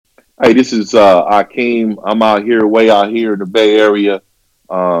Hey, this is Akeem. I'm out here, way out here in the Bay Area.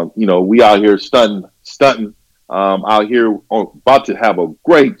 We out here stunting. Out here about to have a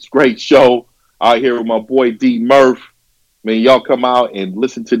great show out here with my boy D Murph. Man, y'all come out and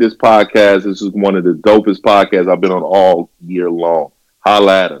listen to this podcast. This is one of the dopest podcasts I've been on all year long.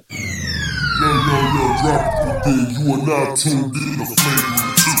 Holla at us. Yo, drop it again. You are now tuned in to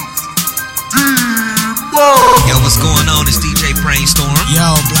Flavor 2. D-Murph! Yo, what's going on? It's DJ Brainstorm. Yo,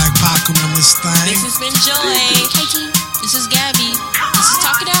 Black Pac on this thing. This has been Joy. Katie. This is Gabby. This is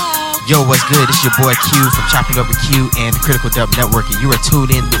Talk It Out. Yo, what's good? It's your boy Q from Chopping Up with Q and the Critical Dub Network, and you are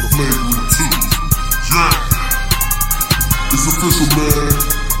tuned in to Flavor 2. Yeah. It's official, man.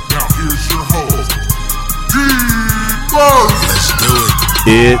 Now here's your host, D-Murph. Let's do it.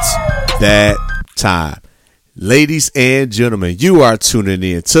 It's that time. Ladies and gentlemen, you are tuning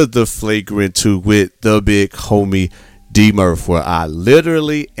in to the Flagrant 2 with the big homie D Murph, where I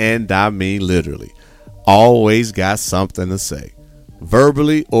literally, and I mean literally, always got something to say,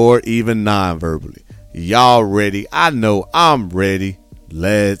 verbally or even non-verbally. Y'all ready? I know I'm ready.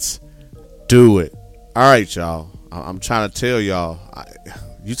 Let's do it. All right, y'all. I'm trying to tell y'all,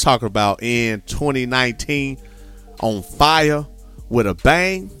 you talking about in 2019 on fire with a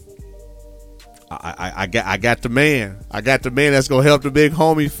bang. I got the man. I got the man that's gonna help the big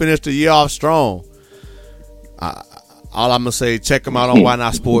homie finish the year off strong. All I'm gonna say, check him out on Why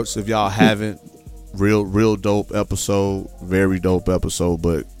Not Sports if y'all haven't. Real dope episode, very dope episode.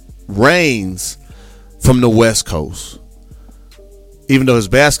 But Reigns from the West Coast, even though his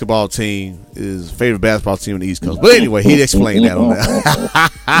basketball team is his favorite basketball team on the East Coast. But anyway, he explained that on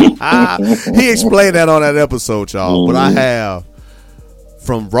that. He explained that on that episode, y'all. But I have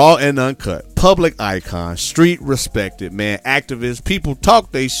from Raw and Uncut, public icon, street respected, man, activist. People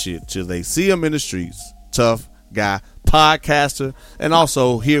talk they shit till they see him in the streets. Tough guy, podcaster, and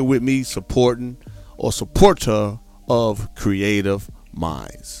also here with me supporting or supporter of Creative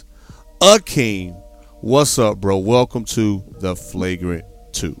Minds. Akeem, what's up, bro? Welcome to the Flagrant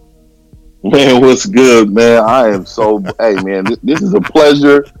 2. Man, what's good, man? I am so, hey, man, this is a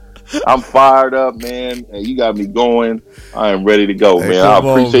pleasure. I'm fired up, man. Hey, you got me going. I am ready to go, man. I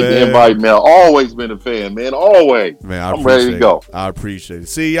appreciate the invite, man. Always been a fan, man. Always. Man, I'm ready to go. I appreciate it.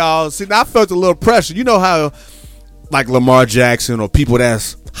 See, y'all, now I felt a little pressure. You know how, like Lamar Jackson or people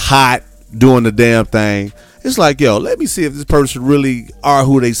that's hot doing the damn thing, it's like, yo, let me see if this person really are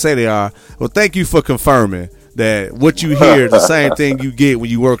who they say they are. Well, thank you for confirming that what you hear is the same thing you get when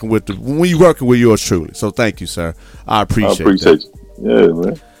you working with yours truly. So thank you, sir. I appreciate that. You. Yeah,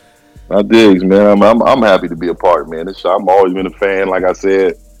 man. I digs, man. I'm happy to be a part, man. I've always been a fan. Like I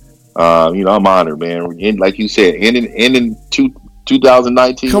said, I'm honored, man. Like you said, ending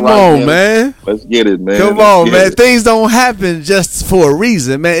 2019. Come right, on, man. Let's get it, man. Come on, man. Things don't happen just for a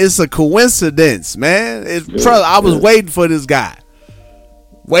reason, man. It's a coincidence, man. I was waiting for this guy.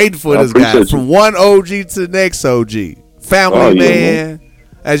 From one OG to the next OG. Family man. Man.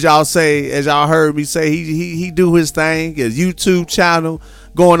 As y'all heard me say, he do his thing. His YouTube channel,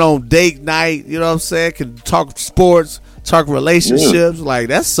 going on date night, you know what I'm saying? Can talk sports, talk relationships. Yeah. Like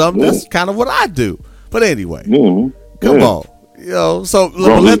that's something. That's kind of what I do. But anyway, come on. So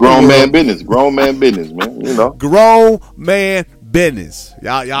grown man business, man. You know, grown man business.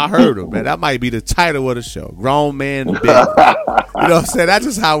 Y'all heard him, man. That might be the title of the show. Grown man business. You know what I'm saying? That's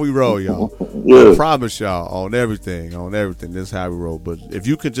just how we roll, y'all. Yeah. I promise y'all on everything. This is how we roll. But if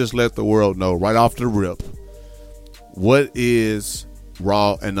you could just let the world know right off the rip, what is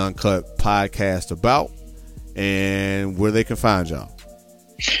Raw and Uncut podcast about, and where they can find y'all?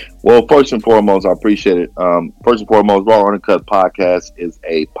 Well, first and foremost, I appreciate it. First and foremost, Raw and Uncut podcast is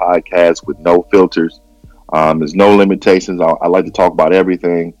a podcast with no filters. There's no limitations. I like to talk about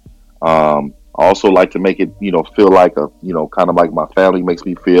everything. I also like to make it, feel like kind of like my family makes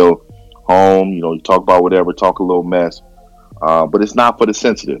me feel home. You talk about whatever, talk a little mess, but it's not for the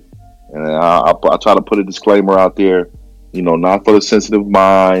sensitive. And I try to put a disclaimer out there. Not for the sensitive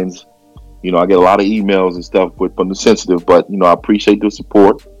minds. I get a lot of emails and stuff from the sensitive, but, I appreciate the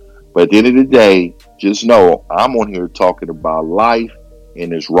support. But at the end of the day, just know I'm on here talking about life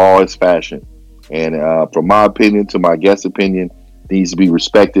in its rawest fashion. And from my opinion to my guest's opinion, it needs to be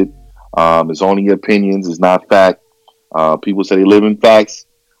respected. It's only opinions. It's not fact. People say they live in facts.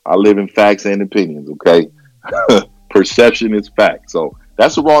 I live in facts and opinions, okay? Perception is fact. So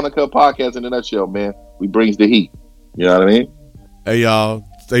that's the Raw and Uncut podcast in a nutshell, man. We brings the heat. You know what I mean? Hey, y'all,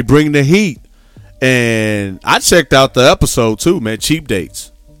 they bring the heat. And I checked out the episode, too, man. Cheap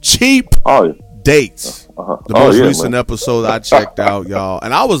Dates. Dates. The most recent episode I checked out, y'all.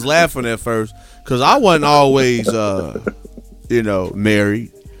 And I was laughing at first because I wasn't always,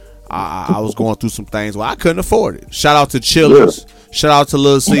 married. I was going through some things where I couldn't afford it. Shout out to Chillers. Yeah. Shout out to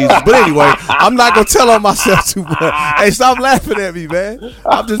Little Caesars. But anyway, I'm not going to tell on myself too much. Hey, stop laughing at me, man.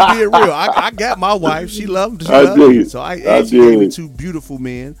 I'm just being real. I got my wife. She loved me. So she gave me 2 beautiful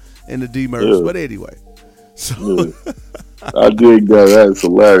men in the D-Murphs. Yeah. But anyway. So yeah. I dig that. That's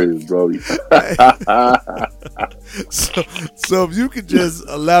hilarious, Brody. so if you could just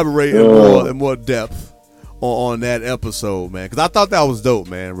elaborate in more depth on that episode, man, because I thought that was dope,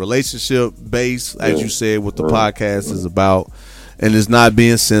 man. Relationship based, as you said, what the podcast is about, and it's not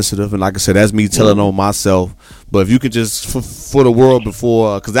being sensitive. And like I said, that's me telling on myself. But if you could just for the world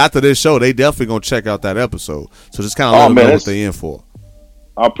before, because after this show, they definitely gonna check out that episode. So just kind of let them know what they in for.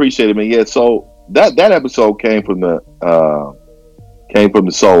 I appreciate it, man. Yeah, so. That episode came from the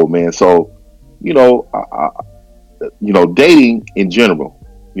soul, man. So, dating in general,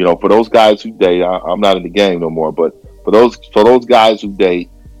 for those guys who date, I'm not in the game no more, but for those guys who date,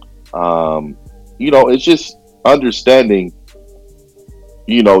 it's just understanding,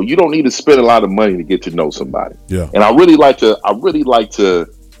 you don't need to spend a lot of money to get to know somebody. Yeah. And I really like to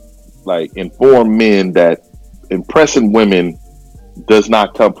inform men that impressing women does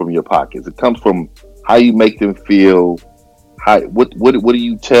not come from your pockets. It comes from how you make them feel, what do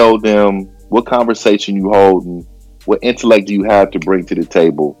you tell them, what conversation you hold, and what intellect do you have to bring to the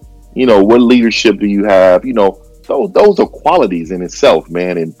table. What leadership do you have? Those are qualities in itself,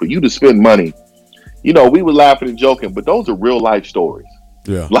 man. And for you to spend money, we were laughing and joking, but those are real life stories.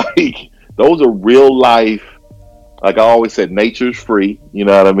 Yeah. Like those are real life. Like I always said, nature's free. You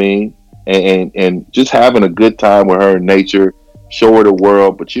know what I mean? And just having a good time with her in nature. Show her the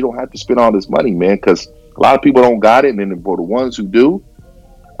world, but you don't have to spend all this money, man, because a lot of people don't got it. And then for the ones who do,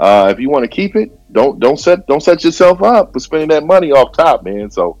 if you want to keep it, don't set yourself up for spending that money off top,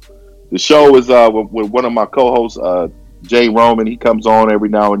 man. So the show is with one of my co-hosts, Jay Roman. He comes on every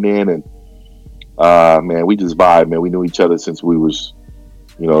now and then, and man, we just vibe, man. We knew each other since we was,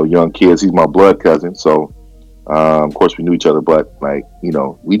 young kids. He's my blood cousin, so of course we knew each other. But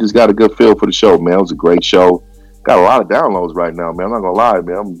we just got a good feel for the show, man. It was a great show. Got a lot of downloads right now, man. I'm not gonna lie,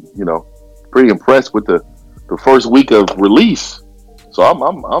 man. I'm, pretty impressed with the first week of release. So I'm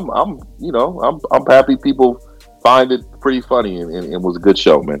happy people find it pretty funny and it was a good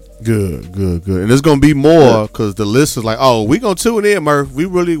show, man. Good. And there's gonna be more because the list is like, oh, we gonna tune in, Murph. We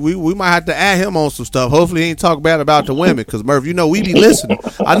might have to add him on some stuff. Hopefully, he ain't talk bad about the women because Murph, we be listening.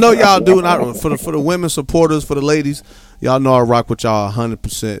 I know y'all do, and for the women supporters, for the ladies. Y'all know I rock with y'all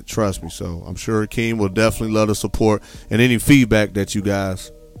 100%. Trust me. So I'm sure Keem will definitely love the support and any feedback that you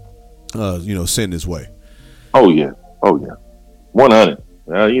guys, send his way. Oh yeah, 100.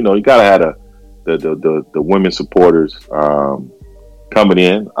 You gotta have the women supporters coming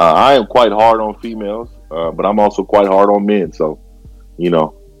in. I am quite hard on females, but I'm also quite hard on men. So,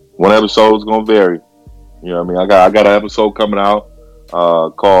 one episode is gonna vary. You know what I mean? I got an episode coming out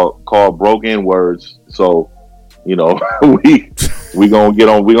called Broken Words. So. We gonna get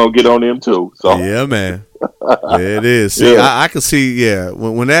on them too. So yeah, man, it is. See, yeah. I can see. Yeah,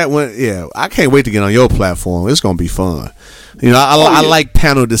 when that went. Yeah, I can't wait to get on your platform. It's gonna be fun. I like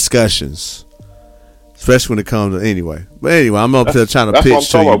panel discussions, especially when it comes to anyway. But anyway, I'm up there trying to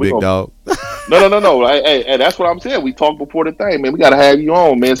pitch to you, big dog. No. Hey, that's what I'm saying. We talked before the thing, man. We gotta have you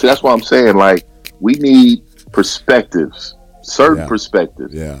on, man. So that's what I'm saying. Like we need perspectives. Certain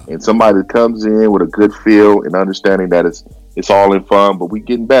perspectives, and somebody that comes in with a good feel and understanding that it's all in fun, but we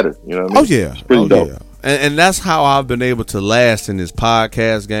getting better. You know what I mean? It's pretty dope. Yeah. And that's how I've been able to last in this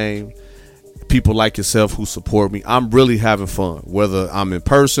podcast game. People like yourself who support me. I'm really having fun, whether I'm in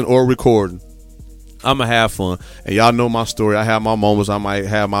person or recording. I'm gonna have fun, and y'all know my story. I have my moments. I might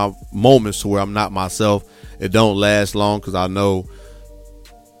have my moments to where I'm not myself. It don't last long because I know.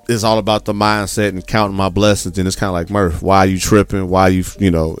 It's all about the mindset and counting my blessings. And it's kind of like, Murph, why are you tripping? Why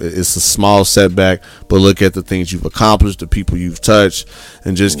it's a small setback, but look at the things you've accomplished, the people you've touched,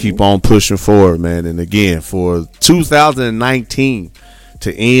 and just keep on pushing forward, man. And again, for 2019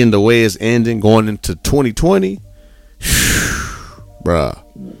 to end the way it's ending, going into 2020, bruh.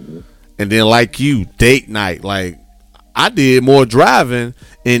 And then like you, date night, like I did more driving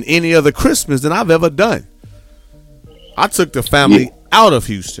in any other Christmas than I've ever done. I took the family out of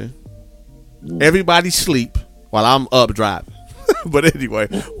Houston. Everybody sleep while I'm up driving. But anyway,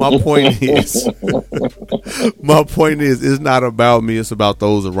 my point is, it's not about me. It's about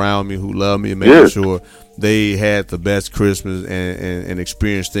those around me who love me and making sure they had the best Christmas and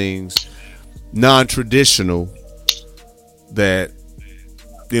experienced things non-traditional that,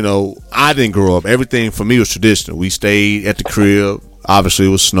 I didn't grow up. Everything for me was traditional. We stayed at the crib. Obviously, it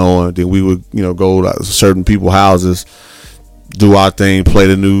was snowing. Then we would, go to certain people's houses. do our thing, play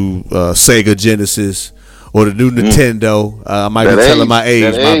the new Sega Genesis or the new Nintendo. I might be telling my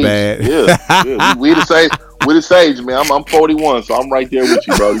age, my bad. Yeah. We the same. We the same, man. I'm 41, so I'm right there with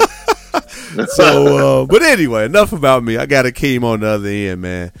you, brother. So, but anyway, enough about me. I got Akeem on the other end,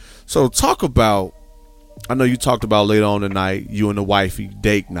 man. So talk about, I know you talked about later on tonight, you and the wifey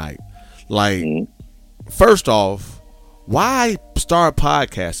date night. Like, first off, why start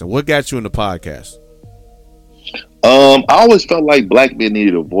podcasting? What got you into podcast? I always felt like black men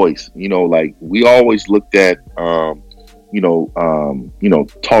needed a voice. Like we always looked at,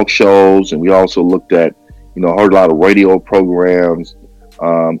 talk shows, and we also looked at, heard a lot of radio programs,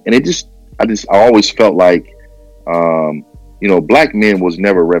 and I always felt like, black men was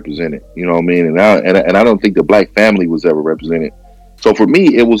never represented. You know what I mean? And I don't think the black family was ever represented. So for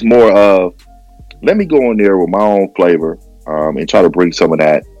me, it was more of, let me go in there with my own flavor, and try to bring some of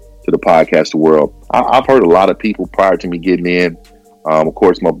that to the podcast world. I've heard a lot of people prior to me getting in. Of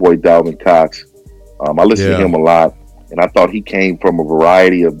course, my boy Dalvin Cox. I listened to him a lot, and I thought he came from a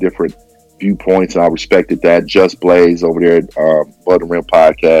variety of different viewpoints, and I respected that. Just Blaze over there at Bud and Rim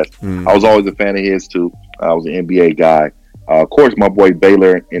Podcast. I was always a fan of his too. I was an NBA guy. Of course, my boy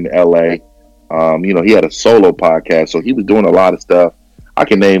Baylor in LA. He had a solo podcast, so he was doing a lot of stuff. I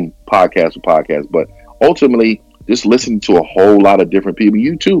can name podcast for podcast, but ultimately, just listening to a whole lot of different people.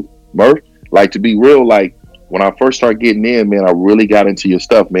 You too, Murph. Like, to be real, like when I first started getting in, man, I really got into your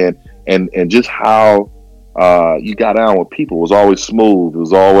stuff, man, and just how you got on with people was always smooth. It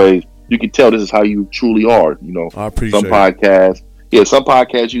was always, you could tell this is how you truly are. I appreciate some podcasts. Yeah, some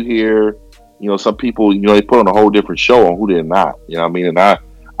podcasts you hear, some people, they put on a whole different show on who they're not. You know what I mean? And I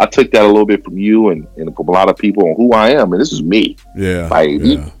took that a little bit from you and from a lot of people on who I am, and this is me. Yeah. Like,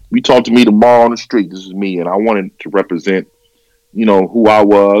 you talk to me tomorrow on the street, this is me, and I wanted to represent, who I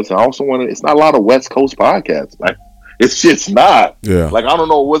was. I also wanted, it's not a lot of West Coast podcasts. Like, it's just not. Yeah. Like, I don't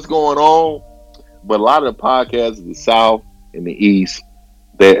know what's going on, but a lot of the podcasts in the South and the East,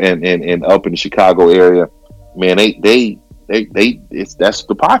 and up in the Chicago area, man, that's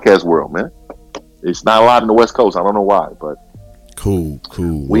the podcast world, man. It's not a lot in the West Coast. I don't know why, but cool.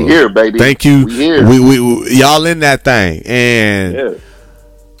 We here, baby. Thank you. We here. We y'all in that thing. And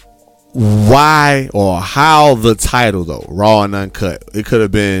why or how the title though, Raw and Uncut? It could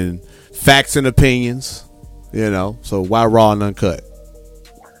have been Facts and Opinions, so why Raw and Uncut?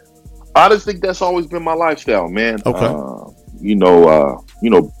 I just think that's always been my lifestyle, man. Okay.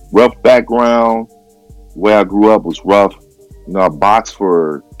 Rough background. The way I grew up was rough. I boxed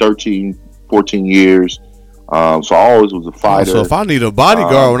for 13, 14 years. So I always was a fighter. So if I need a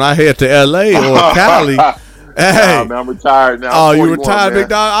bodyguard when I head to LA or Cali, hey, man, I'm retired now. Oh, you retired, big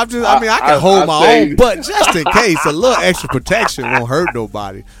dog? I can hold my own, but just in case, a little extra protection won't hurt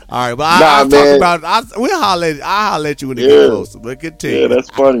nobody. All right, but I'll talk about it. I'll holler at you when it gets closer. But continue. Yeah, that's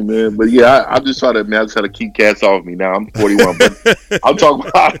funny, man. But yeah, I'm just trying to, man, I just try to keep cats off me now. I'm 41, but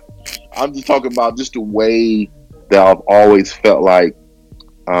I'm just talking about just the way that I've always felt like,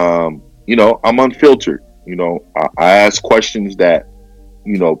 I'm unfiltered. I ask questions that,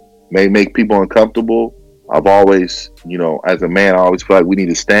 may make people uncomfortable. I've always, as a man, I always feel like we need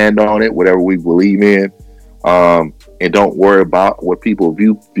to stand on it, whatever we believe in, and don't worry about what people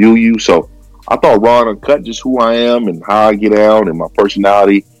view you. So I thought Raw and Uncut, just who I am and how I get out and my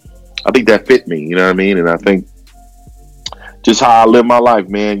personality, I think that fit me, you know what I mean? And I think just how I live my life,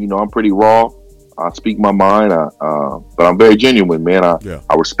 man, I'm pretty raw. I speak my mind, but I'm very genuine, man. I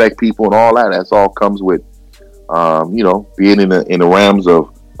respect people and all that. That's all comes with, being in the realms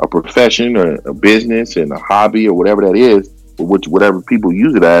of a profession or a business and a hobby or whatever that is, whatever people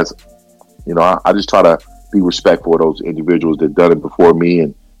use it as. I just try to be respectful of those individuals that done it before me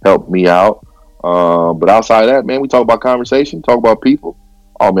and helped me out. But outside of that, man, we talk about conversation, talk about people.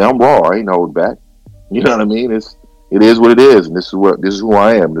 Oh man, I'm raw. I ain't holding back. You know what I mean? It is what it is, and this is who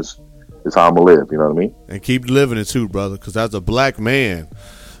I am. This is how I'm gonna live. You know what I mean? And keep living it too, brother. Because as a black man,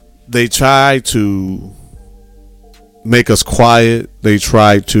 they try to make us quiet. They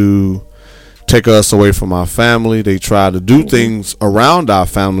try to take us away from our family. They try to do things around our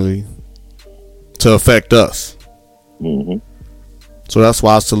family to affect us. So that's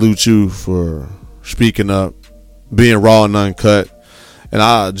why I salute you for speaking up, being raw and uncut. And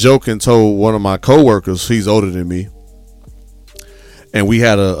I joking told one of my coworkers, he's older than me, and we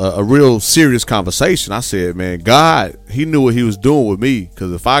had a real serious conversation. I said, man, God, he knew what he was doing with me,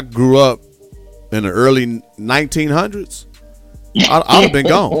 because if I grew up in the early 1900s, I'd have been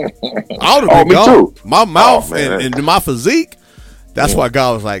gone. I would have been gone. Too. My mouth and my physique. That's why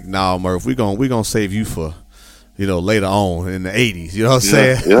God was like, "Nah, Murph, we gonna save you for, later on in the 80s." You know what I'm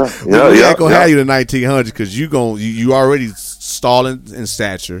saying? We ain't gonna have you in the 1900s because you already tall in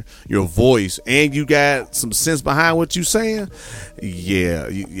stature, your voice, and you got some sense behind what you saying,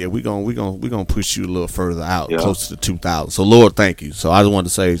 we gonna push you a little further out, closer to 2,000. So Lord, thank you. So I just wanted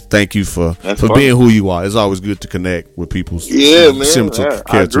to say thank you for being who you are. It's always good to connect with people's similar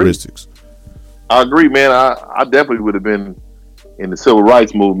characteristics. I agree, man. I definitely would have been in the civil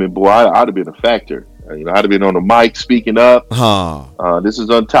rights movement, boy. I'd have been a factor. I'd have been on the mic speaking up. This is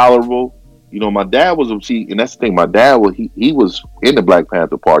intolerable. My dad was and that's the thing. My dad was he was in the Black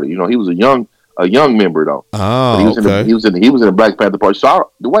Panther Party. He was a young member though. He was in the Black Panther Party.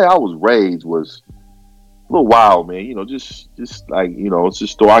 So the way I was raised was a little wild, man. Just like it's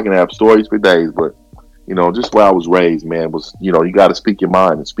just I can have stories for days, but just where I was raised, man, was you got to speak your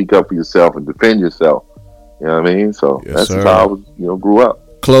mind and speak up for yourself and defend yourself. You know what I mean? So that's how I was, grew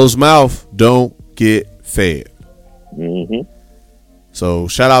up. Closed mouth don't get fed. So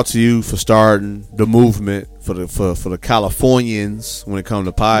shout out to you for starting the movement for the Californians when it comes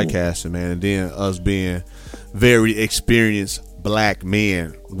to podcasting, man, and then us being very experienced black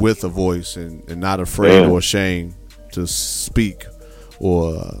men with a voice and not afraid or ashamed to speak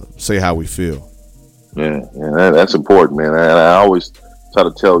or say how we feel. Yeah, that's important, man. And I always try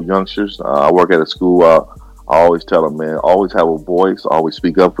to tell youngsters. I work at a school. I always tell them, man, always have a voice. Always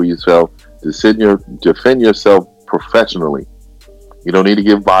speak up for yourself. Defend yourself professionally. You don't need to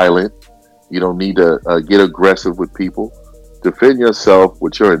get violent. You don't need to get aggressive with people. Defend yourself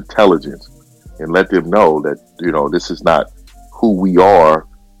with your intelligence and let them know that, this is not who we are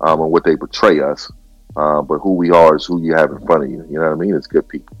and what they portray us, but who we are is who you have in front of you. You know what I mean? It's good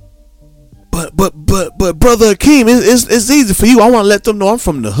people. But Brother Akeem, it's easy for you. I want to let them know I'm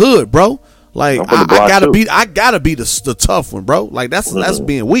from the hood, bro. Like I gotta be the tough one, bro. Like that's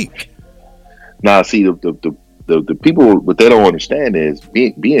being weak. Nah, see the people, what they don't understand is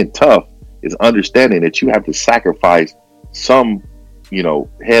being tough is understanding that you have to sacrifice some,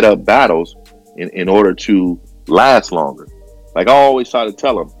 head up battles in order to last longer. Like I always try to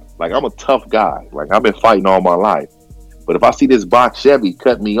tell them, like I'm a tough guy. Like I've been fighting all my life, but if I see this box Chevy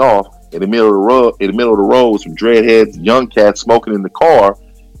cut me off in the middle of the road with some dreadheads, young cats smoking in the car,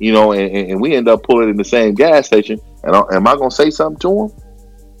 and we end up pulling in the same gas station, and am I gonna say something to them?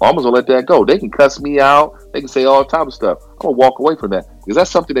 I'm just gonna let that go. They can cuss me out. They can say all type of stuff. I'm gonna walk away from that because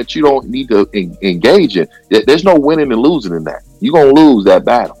that's something that you don't need to engage in. There's no winning and losing in that. You're gonna lose that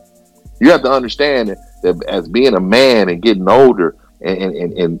battle. You have to understand that as being a man and getting older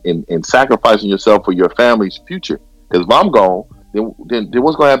and sacrificing yourself for your family's future. Because if I'm gone, then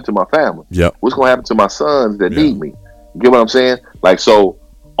what's gonna happen to my family? Yep. What's gonna happen to my sons that need me? You get what I'm saying? Like so.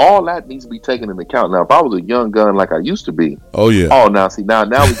 All that needs to be taken into account. Now, if I was a young gun like I used to be, now we got,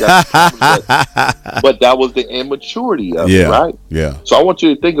 but that was the immaturity of it, right? Yeah. So I want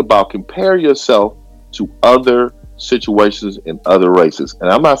you to think about compare yourself to other situations in other races,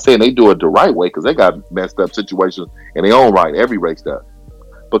 and I'm not saying they do it the right way because they got messed up situations in their own right. Every race does,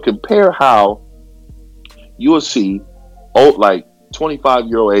 but compare how you will see like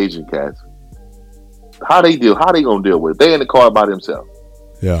 25-year-old Asian cats. How they gonna deal with it? They in the car by themselves.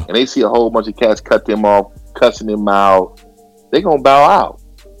 Yeah. And they see a whole bunch of cats cut them off, cussing them out. They gonna bow out.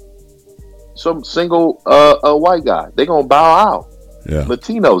 Some single white guy, they gonna bow out. Yeah.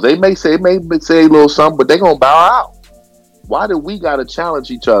 Latinos, they may say a little something, but they gonna bow out. Why do we gotta challenge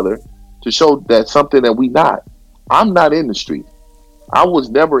each other to show that something that we not? I'm not in the street. I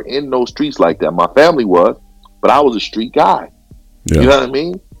was never in those streets like that. My family was, but I was a street guy. Yeah. You know what I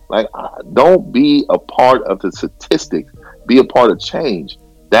mean? Like, don't be a part of the statistics. Be a part of change.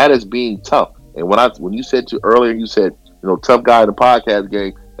 That is being tough. And when you said earlier, you said, tough guy in the podcast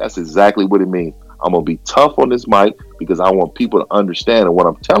game, that's exactly what it means. I'm going to be tough on this mic because I want people to understand. And what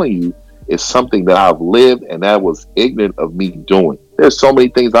I'm telling you is something that I've lived and that was ignorant of me doing. There's so many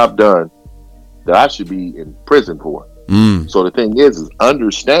things I've done that I should be in prison for. So the thing is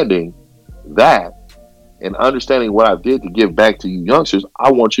understanding that and understanding what I did to give back to you youngsters.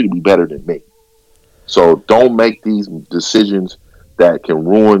 I want you to be better than me. So don't make these decisions that can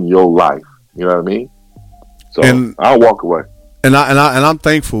ruin your life. You know what I mean? So I'll walk away. And I'm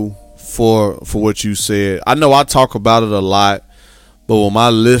thankful for what you said. I know I talk about it a lot, but when my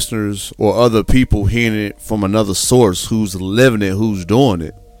listeners or other people hearing it from another source who's living it, who's doing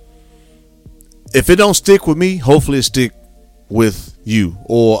it, if it don't stick with me, hopefully it stick with you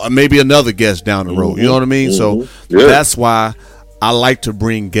or maybe another guest down the road. You know what I mean? So that's why I like to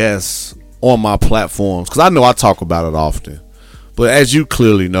bring guests on my platforms because I know I talk about it often. But as you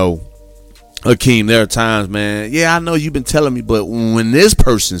clearly know, Akeem, there are times, man, I know you've been telling me, but when this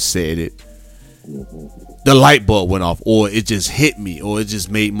person said it, the light bulb went off or it just hit me or it just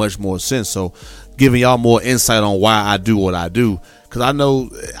made much more sense. So giving y'all more insight on why I do what I do. Because I know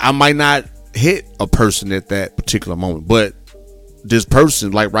I might not hit a person at that particular moment, but this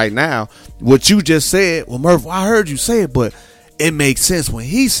person, like right now, what you just said, well, Murph, I heard you say it, but it makes sense when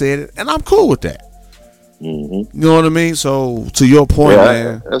he said it, and I'm cool with that. Mm-hmm. You know what I mean? So to your point,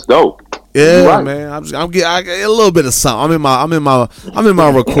 man, that's dope. Yeah, right. man. I get a little bit of something. I'm in my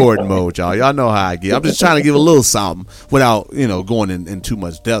recording mode, y'all. Y'all know how I get. I'm just trying to give a little something without going in too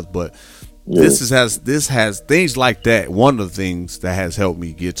much depth. But this has things like that. One of the things that has helped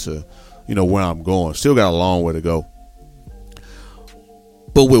me get to where I'm going. Still got a long way to go.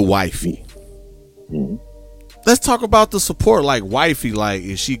 But with wifey, let's talk about the support. Like wifey, like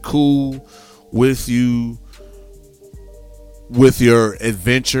is she cool with you? With your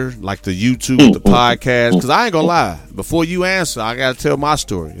adventure, like the YouTube, the podcast, because I ain't gonna lie. Before you answer, I gotta tell my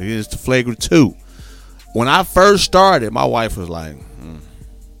story. It's the Flagrant 2. When I first started, my wife was like,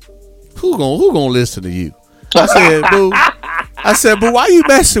 "Who gonna listen to you?" I said, "Boo, why you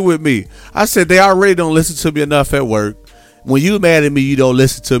messing with me?" I said, "They already don't listen to me enough at work. When you mad at me, you don't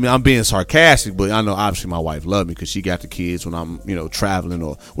listen to me." I'm being sarcastic, but I know obviously my wife loves me because she got the kids when I'm, traveling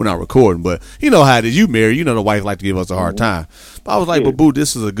or when I'm recording. But you know how it is. You married, the wife like to give us a hard time. But I was like, but boo,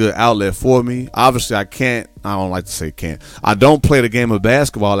 this is a good outlet for me. Obviously, I don't like to say can't. I don't play the game of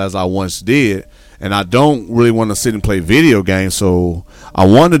basketball as I once did. And I don't really want to sit and play video games. So I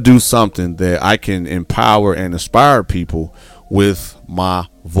want to do something that I can empower and inspire people with my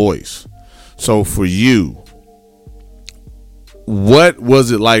voice. So for you, what was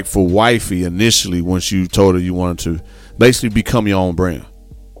it like for wifey initially once you told her you wanted to basically become your own brand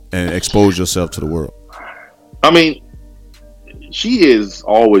and expose yourself to the world? I mean, she has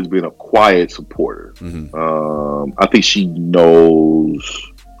always been a quiet supporter. I think she knows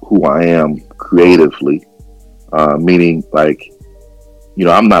who I am creatively, meaning like,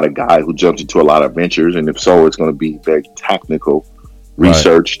 I'm not a guy who jumps into a lot of ventures, and if so, it's going to be very technical,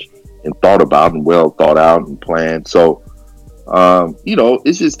 researched, and thought about, and well thought out and planned. So,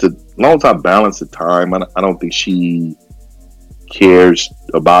 it's just as long as I balance the time, I don't think she cares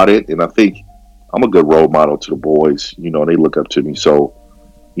about it. And I think I'm a good role model to the boys. They look up to me. So,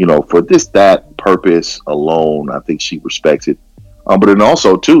 for that purpose alone, I think she respects it. But then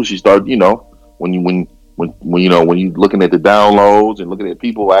also too, she started, when you're looking at the downloads and looking at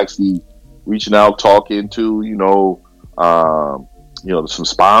people actually reaching out, talking to, some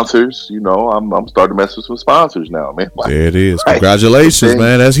sponsors, I'm starting to mess with some sponsors now, man. Like, there it is. Congratulations,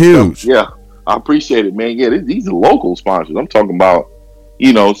 man. That's huge. Yeah. I appreciate it, man. Yeah, these are local sponsors. I'm talking about,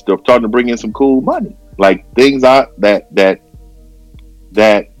 starting to bring in some cool money. Like things that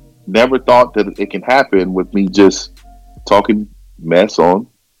never thought that it can happen with me just talking mess on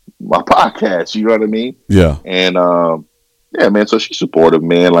my podcast. You know what I mean? Yeah. And, yeah, man. So she's supportive,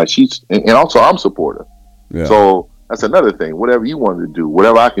 man. Like and also I'm supportive. Yeah. So that's another thing. Whatever you wanted to do,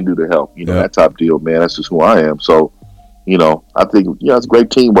 whatever I can do to help, that type of deal, man. That's just who I am. So, I think, it's great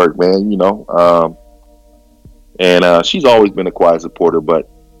teamwork, man, and she's always been a quiet supporter, but,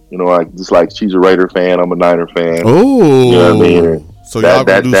 just like she's a Raider fan, I'm a Niner fan. Oh, you know what I mean? So y'all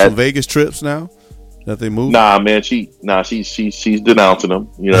gonna do some Vegas trips now that they move? Nah, man, she's denouncing them.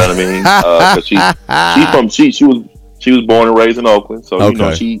 You know what I mean? 'Cause she was born and raised in Oakland, so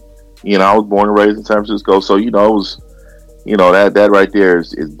okay. I was born and raised in San Francisco, so it was, that right there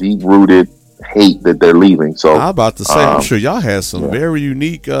is deep rooted hate that they're leaving. So I'm about to say, I'm sure y'all had some very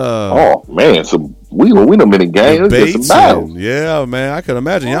unique. Oh man, we done been in games, some battles. Yeah, man, I can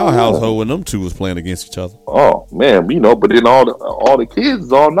imagine y'all household when them two was playing against each other. Oh man, but then all the kids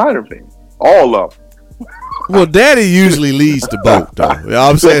is all Niner fans, all of them. Well, Daddy usually leads the boat, though. You know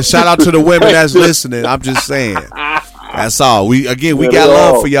what I'm saying? Shout out to the women that's listening. I'm just saying. That's all. We got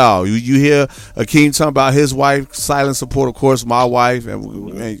love for y'all. You hear Akeem talking about his wife, silent support, of course, my wife, and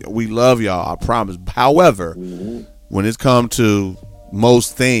we love y'all, I promise. However, when it's come to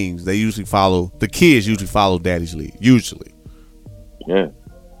most things, the kids usually follow Daddy's lead. Usually. Yeah.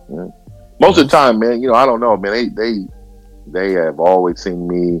 Most of the time, man, I don't know, man. They have always seen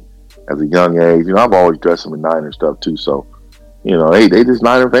me as a young age. I've always dressed them in Niner stuff too. So, they just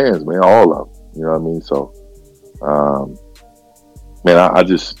Niner fans, man, all of them. You know what I mean? So, man, I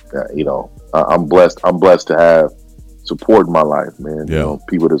just, I'm blessed to have support in my life, man. Yeah.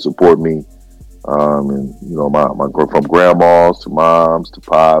 People that support me, and from grandmas to moms to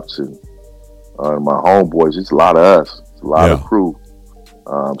pops and my homeboys. It's a lot of us. It's a lot of crew.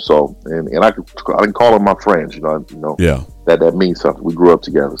 So I can call them my friends. Yeah. That means something. We grew up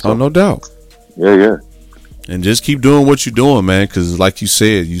together. So. Oh, no doubt. Yeah. And just keep doing what you're doing, man. Because like you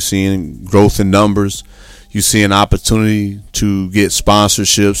said, you seeing growth in numbers. You see an opportunity to get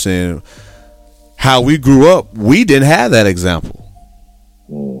sponsorships and how we grew up, we didn't have that example.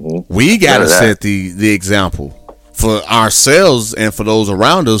 Mm-hmm. We got to set the example for ourselves and for those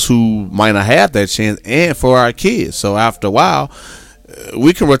around us who might not have that chance, and for our kids. So after a while,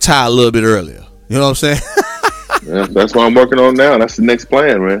 we can retire a little bit earlier. You know what I'm saying? Yeah, that's what I'm working on now. That's the next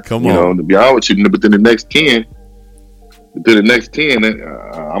plan, man. Come on. on. To be honest with you, within the next 10,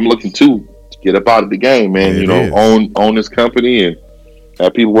 I'm looking to get up out of the game, man. Own this company and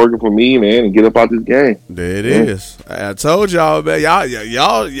have people working for me, man, and get up out this game. There it is. I told y'all, man.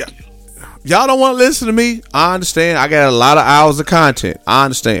 Y'all don't want to listen to me. I understand. I got a lot of hours of content. I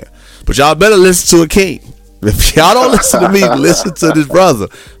understand. But y'all better listen to a king. If y'all don't listen to me, listen to this brother.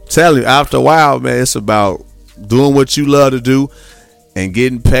 I'm telling you, after a while, man, it's about doing what you love to do and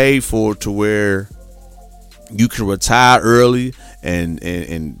getting paid for it to where you can retire early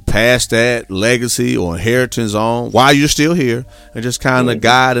and pass that legacy or inheritance on while you're still here, and just kind of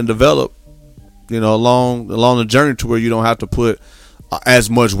guide and develop, along the journey to where you don't have to put as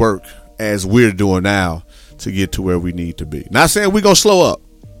much work as we're doing now to get to where we need to be. Not saying we're going to slow up,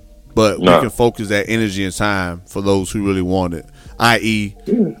 but we can focus that energy and time for those who really want it, i.e.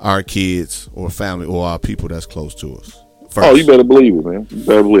 our kids or family or our people that's close to us. First. Oh, you better believe it, man. You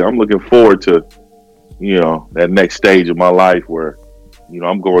better believe it. I'm looking forward to, that next stage of my life where,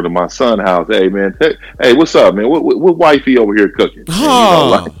 I'm going to my son's house. Hey, man. Hey, what's up, man? What wifey over here cooking?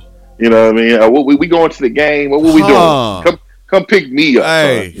 Huh. You know what I mean? We going to the game? What we doing? Come pick me up.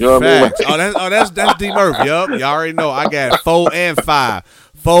 Hey, you know what I mean? that's D Murphy. Yup, y'all already know. I got 4 and 5.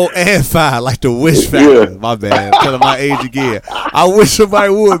 4 and 5, like the wish factor. Yeah. My bad. I'm telling my age again. I wish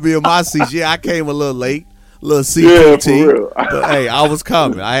somebody would be in my seat. Yeah, I came a little late. Little CPT. But hey, I was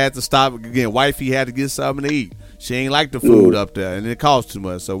coming. I had to stop again. Wifey had to get something to eat. She ain't like the food up there, and it cost too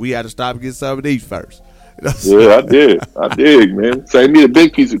much. So we had to stop and get something to eat first. Yeah, I did, man. Save me a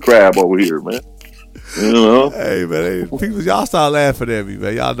big piece of crab over here, man. Hey, man. People, y'all start laughing at me,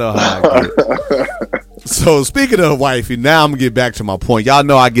 man. Y'all know how I get. So speaking of wifey, now I'm going to get back to my point. Y'all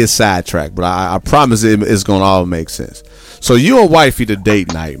know I get sidetracked, but I promise it's going to all make sense. So you and wifey to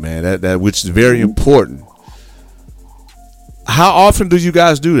date night, man, that which is very important. How often do you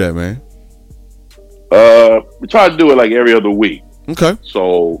guys do that, man? We try to do it like every other week. Okay.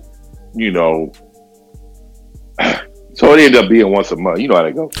 So, so it ended up being once a month. You know how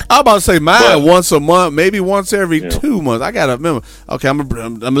that goes. I'm about to say mine once a month, maybe once every 2 months. I got to remember. Okay, I'm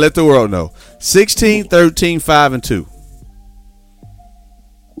going to let the world know. 16, 13, 5, and 2.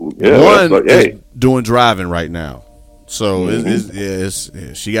 Yeah, one is doing driving right now. So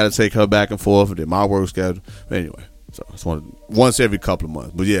she got to take her back and forth. And my work schedule. Anyway, so it's once every couple of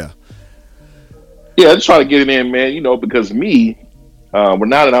months. But yeah. Yeah, I just try to get it in, man, because me, now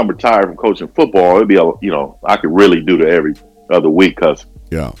that I'm retired from coaching football, it'd be, I could really do it every other week because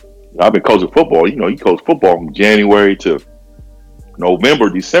I've been coaching football. You coach football from January to November,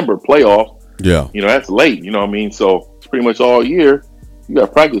 December playoffs. Yeah. That's late, you know what I mean? So it's pretty much all year. You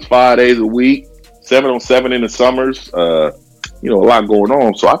got practice 5 days a week, 7-on-7 in the summers. A lot going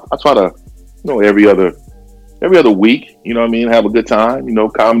on. So I try to, every other week, you know what I mean, have a good time,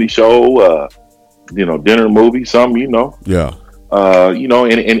 comedy show, dinner, movie, something, Yeah.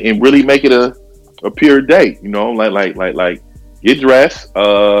 And really make it a pure date, like get dressed.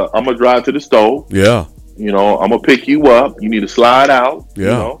 I'm gonna drive to the stove. Yeah. I'm gonna pick you up. You need to slide out.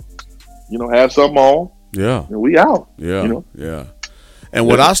 Yeah. Have something on. Yeah. And we out. Yeah. Yeah. And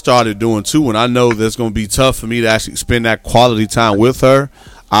what I started doing too, when I know that's gonna be tough for me to actually spend that quality time with her,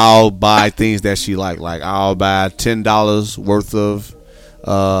 I'll buy things that she like. Like I'll buy $10 worth of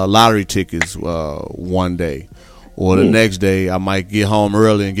lottery tickets one day, or the next day I might get home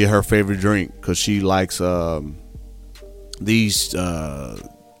early and get her favorite drink because she likes these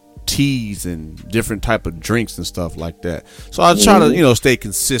teas and different type of drinks and stuff like that. So I try to stay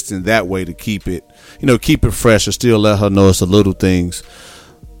consistent that way to keep it fresh and still let her know it's the little things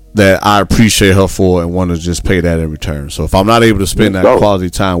that I appreciate her for and want to just pay that in return. So if I'm not able to spend that quality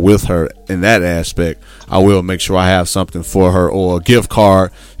time with her in that aspect, I will make sure I have something for her, or a gift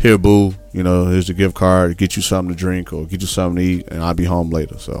card. Here, boo, here's a gift card, get you something to drink or get you something to eat, and I'll be home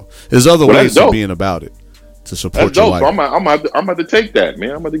later. So there's other ways of being about it to support your life. So I'm about to take that, man.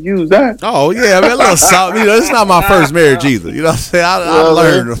 I'm about to use that. Oh yeah, man, a little something. It's not my first marriage either. You know what I'm saying? I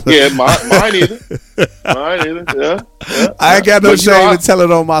learned. Yeah, mine either. Mine either. Yeah. I ain't got no shame in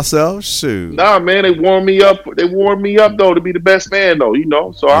telling on myself. Shoot. Nah, man, they warmed me up. They warmed me up though to be the best man though.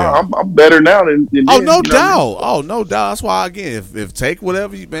 So I'm better now than then, no doubt. Oh, no doubt. That's why again, if take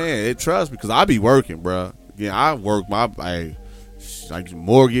whatever you trust me, because I be working, bro. Again, I work like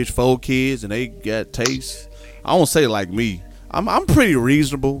mortgage, 4 kids, and they got taste. I won't say like me. I'm pretty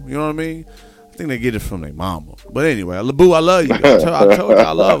reasonable. You know what I mean? I think they get it from their mama. But anyway, LeBoo, I love you. I told you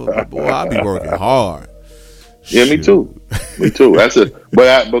I love her. But boy, I be working hard. Yeah, me too. Me too. That's it.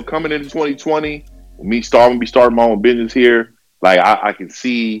 But coming into 2020, me starting my own business here, like I can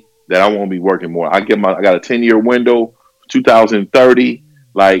see that I won't be working more. I got a 10-year window, 2030.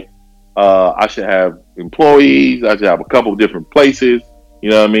 Like I should have employees. I should have a couple of different places. You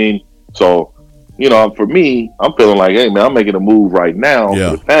know what I mean? So, you know, for me, I'm feeling like, hey man, I'm making a move right now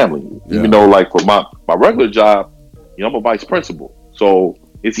for the family. Even though, like for my regular job, you know, I'm a vice principal, so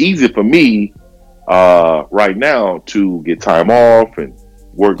it's easy for me right now to get time off and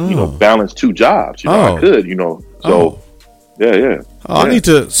work. You know, balance 2 jobs. You know, I could. You know, so yeah. I need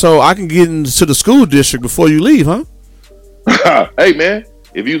to, so I can get into the school district before you leave, huh? Hey man,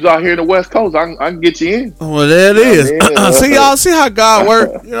 if you was out here in the West Coast, I can get you in. Well, there it is. See y'all, see how God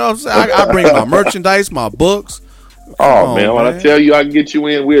work. You know what I'm saying? I bring my merchandise, my books. Oh man, when I tell you I can get you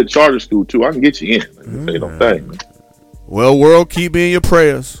in, we're a charter school too. I can get you in. Say no thing, man. Well, world, keep me in your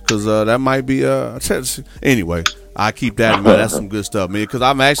prayers, because that might be anyway, I keep that in mind. That's some good stuff, man, because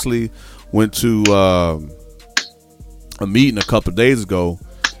I'm actually went to a meeting a couple of days ago,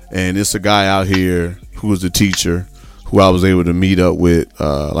 and it's a guy out here who was a teacher who I was able to meet up with,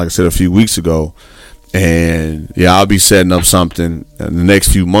 like I said, a few weeks ago. And yeah, I'll be setting up something in the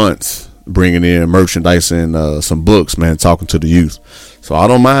next few months, bringing in merchandise and some books, man, talking to the youth. So I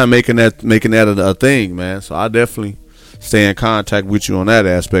don't mind making that a thing, man. So I definitely stay in contact with you on that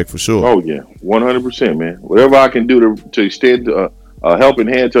aspect for sure. Oh yeah, 100%, man. Whatever I can do to extend a helping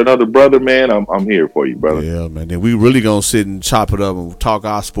hand to another brother, man, I'm here for you, brother. Yeah, man. Then we really gonna sit and chop it up and talk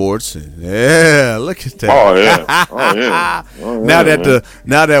our sports. And yeah, look at that. Oh yeah, oh yeah. Oh, yeah,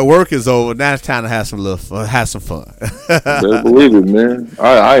 now that work is over, now it's time to have some fun. Better believe it, man.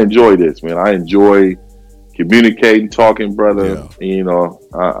 I enjoy this, man. I enjoy communicating, talking, brother. Yeah. And, you know,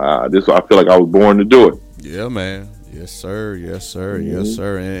 I feel like I was born to do it. Yeah, man. Yes, sir. Yes, sir. Mm-hmm. Yes,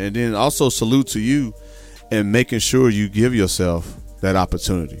 sir. And then also salute to you and making sure you give yourself that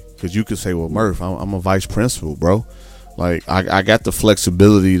opportunity, because you could say, well, Murph, I'm a vice principal, bro. Like I got the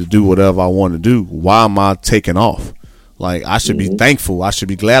flexibility to do whatever I want to do. Why am I taking off? Like I should be thankful. I should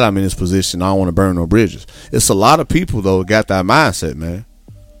be glad I'm in this position. I don't want to burn no bridges. It's a lot of people though got that mindset, man.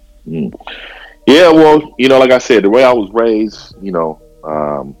 Yeah, well, you know, like I said, the way I was raised, you know,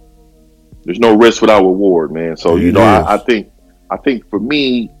 there's no risk without reward, man. So you know, I think for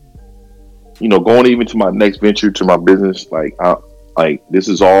me, you know, going even to my next venture, to my business, like this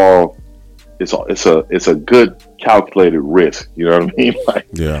is all, it's a good calculated risk. You know what I mean? Like,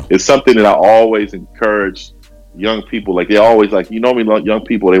 yeah, it's something that I always encourage young people. Like they always, like, you know, young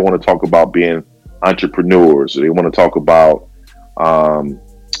people, they want to talk about being entrepreneurs, or they want to talk about,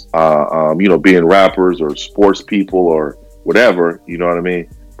 you know, being rappers or sports people or whatever. You know what I mean?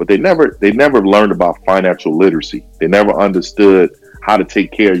 But they never learned about financial literacy. They never understood how to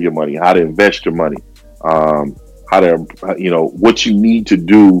take care of your money, how to invest your money, how to, you know, what you need to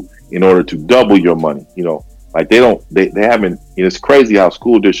do in order to double your money. You know, like they haven't, you know, it's crazy how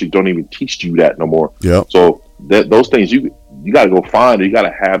school districts don't even teach you that no more. Yeah. So those things you got to go find, or you got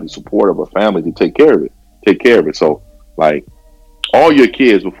to have the support of a family to take care of it. So like all your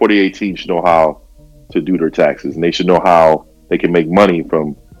kids before they're 18 should know how to do their taxes, and they should know how they can make money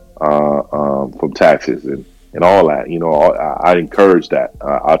from taxes and all that. You know, I encourage that.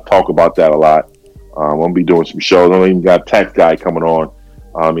 I talk about that a lot. I'm gonna be doing some shows. I even got a tax guy coming on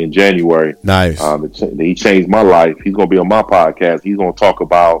in January. Nice. He changed my life. He's gonna be on my podcast. He's gonna talk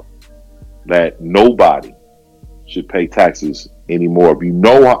about that nobody should pay taxes anymore. If you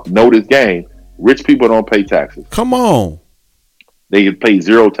know this game, rich people don't pay taxes. Come on. They pay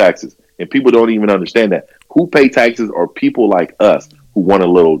zero taxes, and people don't even understand that. Who pay taxes are people like us who want a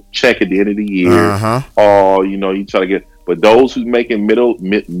little check at the end of the year. Uh-huh. Oh, you know, you try to get, but those who's making you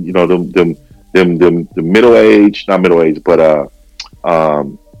know, the middle age, not middle age, but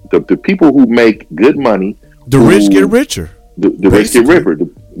the people who make good money, the rich get richer. The rich get richer.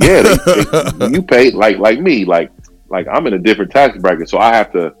 You pay like me, like I'm in a different tax bracket, so I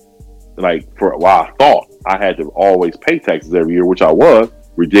have to, like, for a while I thought I had to always pay taxes every year, which I was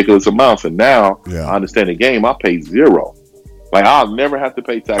ridiculous amounts, and now I understand the game. I pay zero. Like, I'll never have to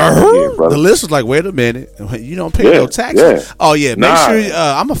pay taxes again, brother. The list was like, wait a minute, you don't pay no taxes? Yeah. Oh yeah, make sure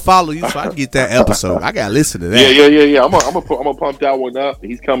I'm gonna follow you so I can get that episode. I gotta listen to that. Yeah. I'm gonna pump that one up.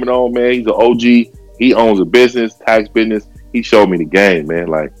 He's coming on, man. He's an OG. He owns a business, tax business. He showed me the game, man.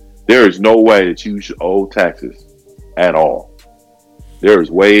 Like, there is no way that you should owe taxes at all. There's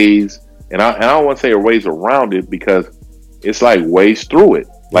ways, and I don't want to say ways around it, because it's like ways through it.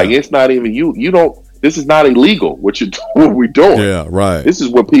 Like, it's not even you don't. This is not illegal. What we're doing. Yeah, right. This is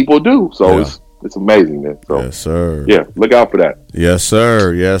what people do. So it's it's amazing, man. So Yes, sir. yeah, look out for that. Yes,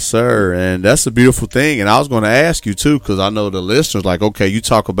 sir. Yes, sir. And that's a beautiful thing. And I was going to ask you, too, because I know the listeners, like, okay, you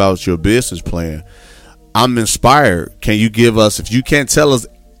talk about your business plan. I'm inspired. Can you give us, if you can't tell us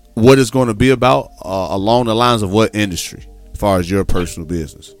what it's going to be about, along the lines of what industry, as far as your personal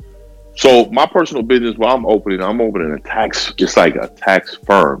business? So my personal business, I'm opening a tax. It's like a tax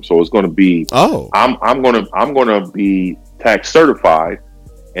firm. So it's going to be. Oh, I'm going to be tax certified,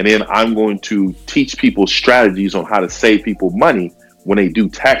 and then I'm going to teach people strategies on how to save people money when they do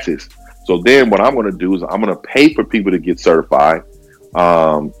taxes. So then what I'm going to do is I'm going to pay for people to get certified,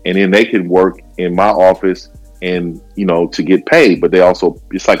 and then they can work in my office and to get paid. But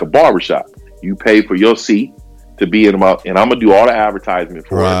it's like a barbershop. You pay for your seat to be in about, and I'm gonna do all the advertisement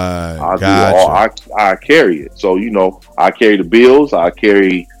for it. I carry it. So I carry the bills, I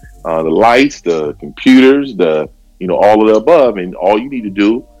carry the lights, the computers, all of the above, and all you need to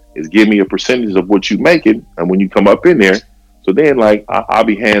do is give me a percentage of what you making, and when you come up in there, so then I'll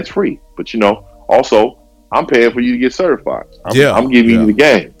be hands free. But also I'm paying for you to get certified. I'm giving you the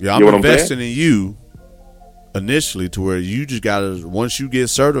game. Yeah, I'm investing in you initially to where you just gotta, once you get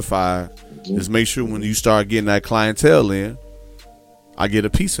certified, just make sure when you start getting that clientele in, I get a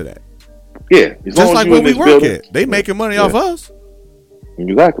piece of that. Yeah, just like where we work at, they making money off us.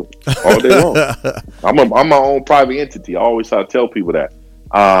 Exactly, all day long. I'm my own private entity. I always try to tell people that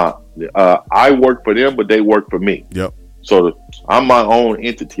I work for them, but they work for me. Yep. So I'm my own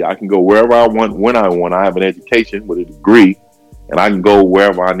entity. I can go wherever I want, when I want. I have an education with a degree, and I can go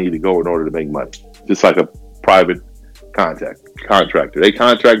wherever I need to go in order to make money. Just like a private contractor. They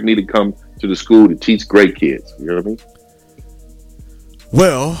contract me to come to the school to teach great kids. You know what I mean?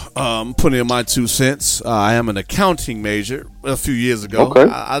 Well, putting in my 2 cents. I am an accounting major a few years ago. Okay.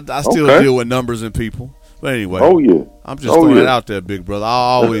 I still deal with numbers and people. But anyway, I'm just throwing it out there, big brother. I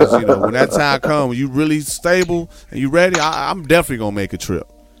always, when that time comes, when you really stable and you ready, I'm definitely going to make a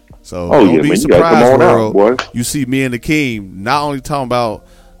trip. So don't be surprised, world. You see me and the King not only talking about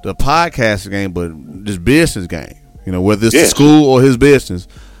the podcast game, but this business game. Whether it's the school or his business,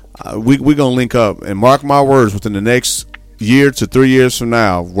 we're going to link up. And mark my words, within the next year to 3 years from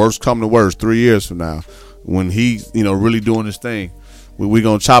now, worst come to worst, 3 years from now, when he's, really doing his thing, we're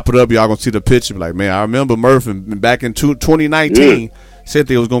going to chop it up. Y'all going to see the picture. Like, man, I remember Murphy back in 2019 said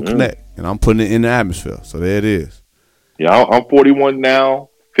they was going to connect. And I'm putting it in the atmosphere. So there it is. Yeah, I'm 41 now.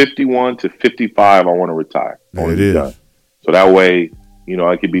 51 to 55, I want to retire. There it is. Done. So that way,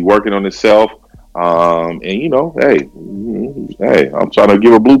 I could be working on itself. And hey, I'm trying to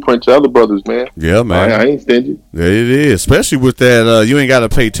give a blueprint to other brothers, man. Yeah, man. I ain't stingy. There it is. Especially with that, you ain't got to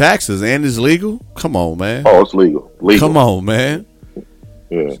pay taxes and it's legal. Come on, man. Oh, it's legal. Come on, man.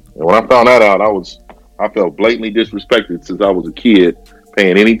 Yeah. And when I found that out, I felt blatantly disrespected since I was a kid,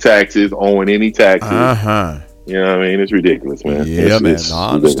 paying any taxes, owing any taxes. You know what I mean? It's ridiculous, man. Yeah, man. I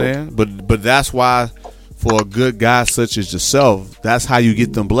understand. But that's why, for a good guy such as yourself, that's how you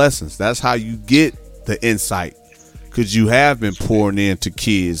get them blessings. That's how you get the insight. Because you have been pouring into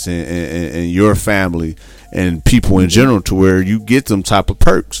kids and your family and people in general to where you get them type of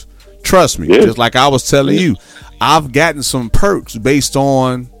perks. Trust me. Just like I was telling you, I've gotten some perks based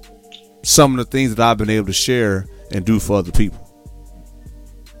on some of the things that I've been able to share and do for other people.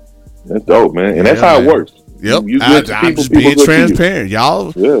 That's dope, man. And that's how it works. Yep. I'm just being transparent.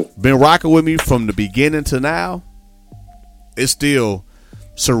 Y'all been rocking with me from the beginning to now. It's still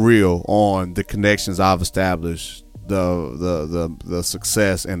surreal on the connections I've established, the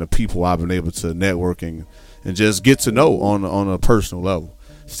success and the people I've been able to network and just get to know on a personal level.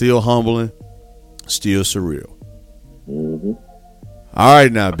 Still humbling, still surreal. Mm-hmm. All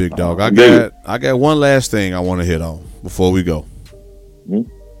right, now, big dog. I got one last thing I want to hit on before we go. Mm-hmm.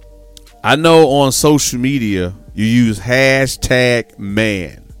 I know on social media you use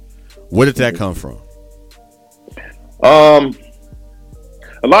 #man. Where did that come from? A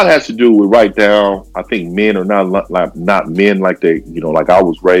lot has to do with right now. I think men are not men like they, like I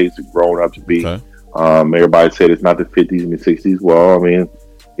was raised and grown up to be. Okay. Everybody said it's not the 50s and the 60s. Well, I mean,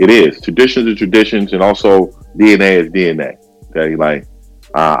 it is. Traditions are traditions, and also DNA is DNA. Okay, like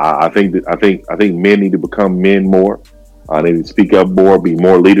I think men need to become men more. They need to speak up more, be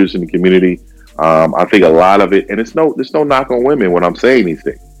more leaders in the community. I think a lot of it, and there's no knock on women when I'm saying these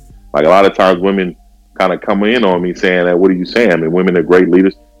things. Like a lot of times women kind of come in on me saying that, what are you saying? I mean, women are great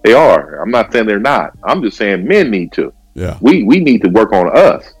leaders. They are. I'm not saying they're not. I'm just saying men need to. Yeah. We need to work on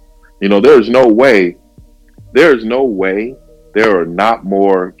us. There's no way there are not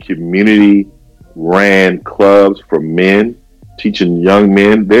more community ran clubs for men teaching young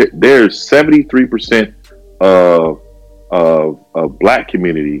men. There's 73% of black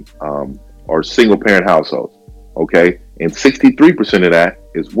community are single parent households. Okay, and 63% of that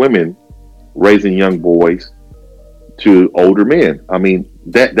is women raising young boys to older men. I mean,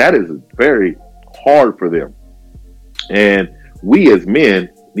 that is very hard for them. And we as men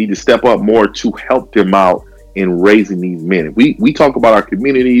need to step up more to help them out in raising these men. We talk about our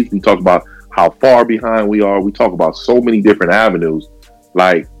communities. We talk about how far behind we are. We talk about so many different avenues.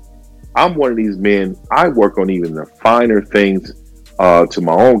 Like, I'm one of these men. I work on even the finer things to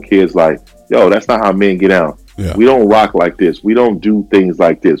my own kids. Like, yo, that's not how men get out. Yeah. We don't rock like this. We don't do things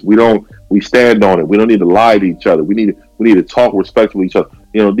like this. We stand on it. We don't need to lie to each other. We need to talk respectfully to each other.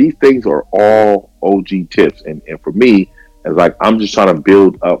 You know, these things are all OG tips. And for me, it's like, I'm just trying to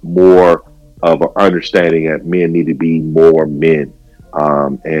build up more of an understanding that men need to be more men.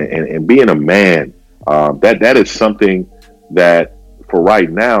 And being a man, that is something that for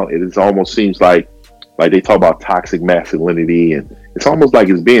right now, it almost seems like they talk about toxic masculinity, and it's almost like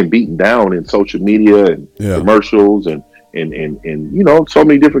it's being beaten down in social media and commercials and you know, so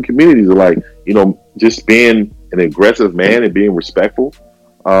many different communities are like, you know, just being an aggressive man and being respectful.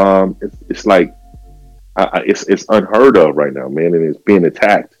 It's like, it's unheard of right now, man. And it's being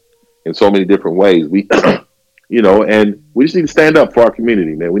attacked in so many different ways. We, you know, and we just need to stand up for our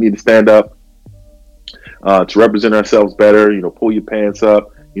community, man. We need to stand up to represent ourselves better. You know, pull your pants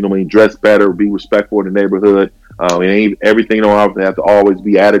up. You know, when you dress better, be respectful in the neighborhood. Everything don't have to always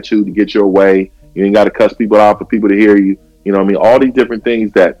be attitude to get your way. You ain't got to cuss people out for people to hear you. You know what I mean? All these different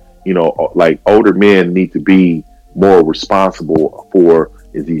things that, you know, like older men need to be more responsible for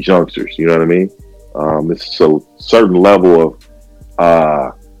is these youngsters. You know what I mean? It's so certain level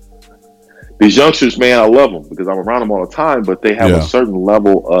of these youngsters, man, I love them because I'm around them all the time, but they have a certain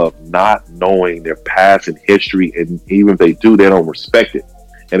level of not knowing their past and history. And even if they do, they don't respect it.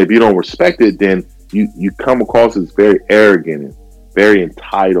 And if you don't respect it, then you come across as very arrogant and very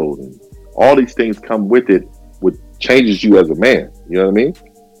entitled, and all these things come with it, which changes you as a man. You know what I mean?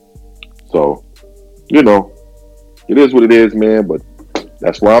 So, you know, it is what it is, man, but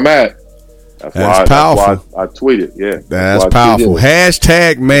that's where I'm at. That's powerful. Why I tweeted. Yeah. That's powerful.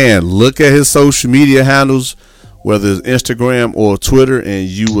 Hashtag man. Look at his social media handles, whether it's Instagram or Twitter, and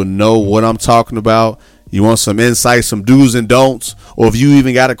you will know what I'm talking about. You want some insight, some do's and don'ts, or if you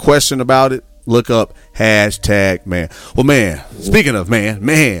even got a question about it, look up hashtag man. Well, man, speaking of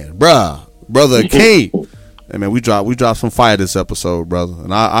brother King. Hey, man, we dropped some fire this episode, brother,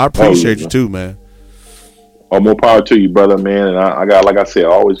 and I appreciate you too, man. Oh, more power to you, brother, man. And I got, like I said, I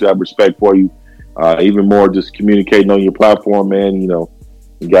always got respect for you. Even more just communicating on your platform, man. You know,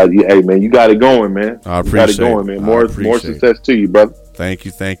 hey, man, you got it going, man. I appreciate it. You got it going, man. More success to you, brother. Thank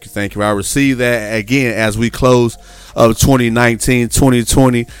you. I received that again as we close of 2019,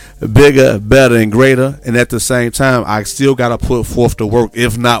 2020, bigger, better, and greater. And at the same time, I still got to put forth the work,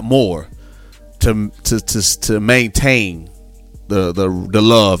 if not more, to maintain the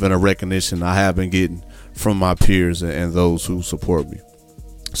love and the recognition I have been getting from my peers and those who support me.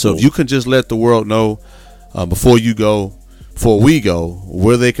 So if you can just let the world know before we go,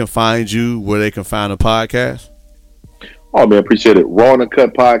 where they can find you, where they can find the podcast. Oh, man, appreciate it. Raw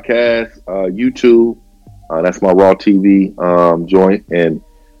Uncut Podcast, YouTube. That's my Raw TV joint. And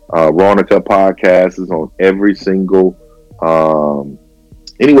Raw Uncut Podcast is on every single,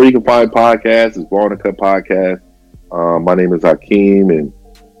 anywhere you can find podcasts is Raw Uncut Podcast. My name is Hakeem, and,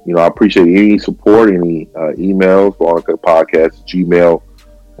 you know, I appreciate any support, any emails, Raw Uncut Podcast,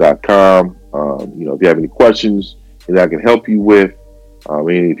 gmail.com. You know, if you have any questions that I can help you with,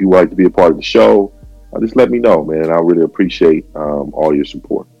 if you would like to be a part of the show, just let me know, man. I really appreciate all your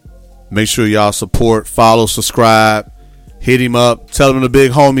support. Make sure y'all support, follow, subscribe, hit him up, tell him the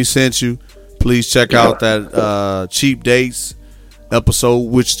big homie sent you. Please check out that Cheap Dates episode,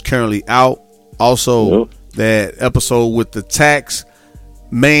 which is currently out. Also, that episode with the tax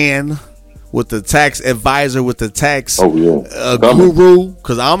man, with the tax advisor, with the tax guru,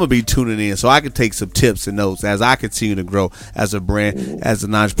 because I'm going to be tuning in so I can take some tips and notes as I continue to grow as a brand, as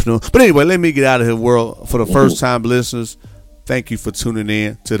an entrepreneur. But anyway, let me get out of here, world. For the first time listeners, thank you for tuning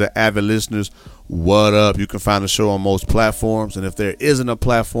in. To the avid listeners, what up? You can find the show on most platforms, and if there isn't a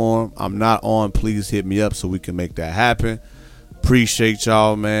platform I'm not on, please hit me up so we can make that happen. Appreciate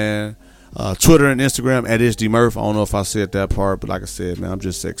y'all, man. Twitter and Instagram at @ItsDMurph. I don't know if I said that part, but like I said, man, I'm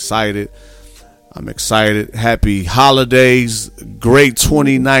just excited. I'm excited. Happy holidays. Great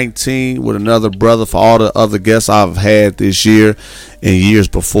 2019 with another brother for all the other guests I've had this year and years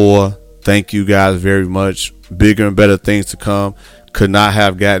before. Thank you guys very much. Bigger and better things to come. Could not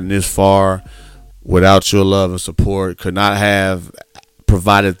have gotten this far without your love and support. Could not have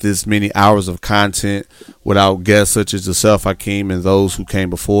provided this many hours of content without guests such as yourself, Hakeem, and those who came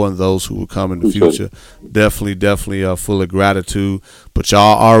before and those who will come in the future. Definitely full of gratitude. But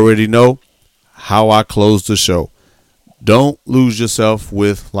y'all already know how I close the show. Don't lose yourself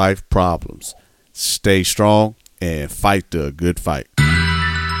with life problems. Stay strong and fight the good fight.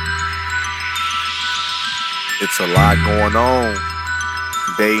 It's a lot going on,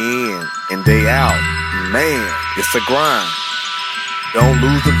 day in and day out. Man, it's a grind. Don't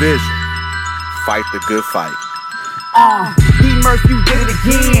lose the vision. Fight the good fight. D-Murph, you did it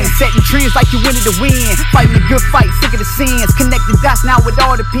again. Setting trends like you wanted to win. Fighting the good fight, sick of the sins. Connecting dots now with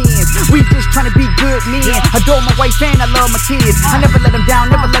all the pins. We just trying to be good men. Adore my wife and I love my kids. I never let them down,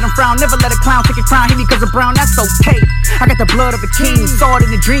 never let them frown. Never let a clown take a crown. Hit me cause I'm brown, that's okay. I got the blood of a king. Saw it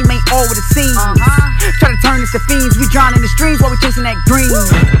in the dream, ain't all what it seems. Try to turn us to fiends. We drown in the streams while we chasing that green.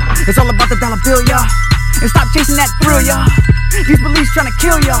 It's all about the dollar bill, y'all. And stop chasing that thrill, y'all. These beliefs trying to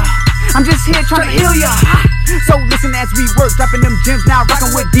kill y'all. I'm just here trying to heal y'all. So listen as we work, dropping them gems now,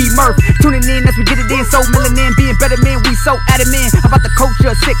 rocking with D-Murph. Tuning in as we get it in, so melanin, being better men, we so adamant about the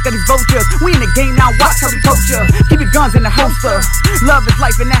culture, sick of these vultures. We in the game now, watch how we coach ya. Keep your guns in the holster. Love is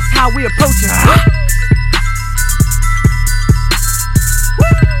life and that's how we approach ya.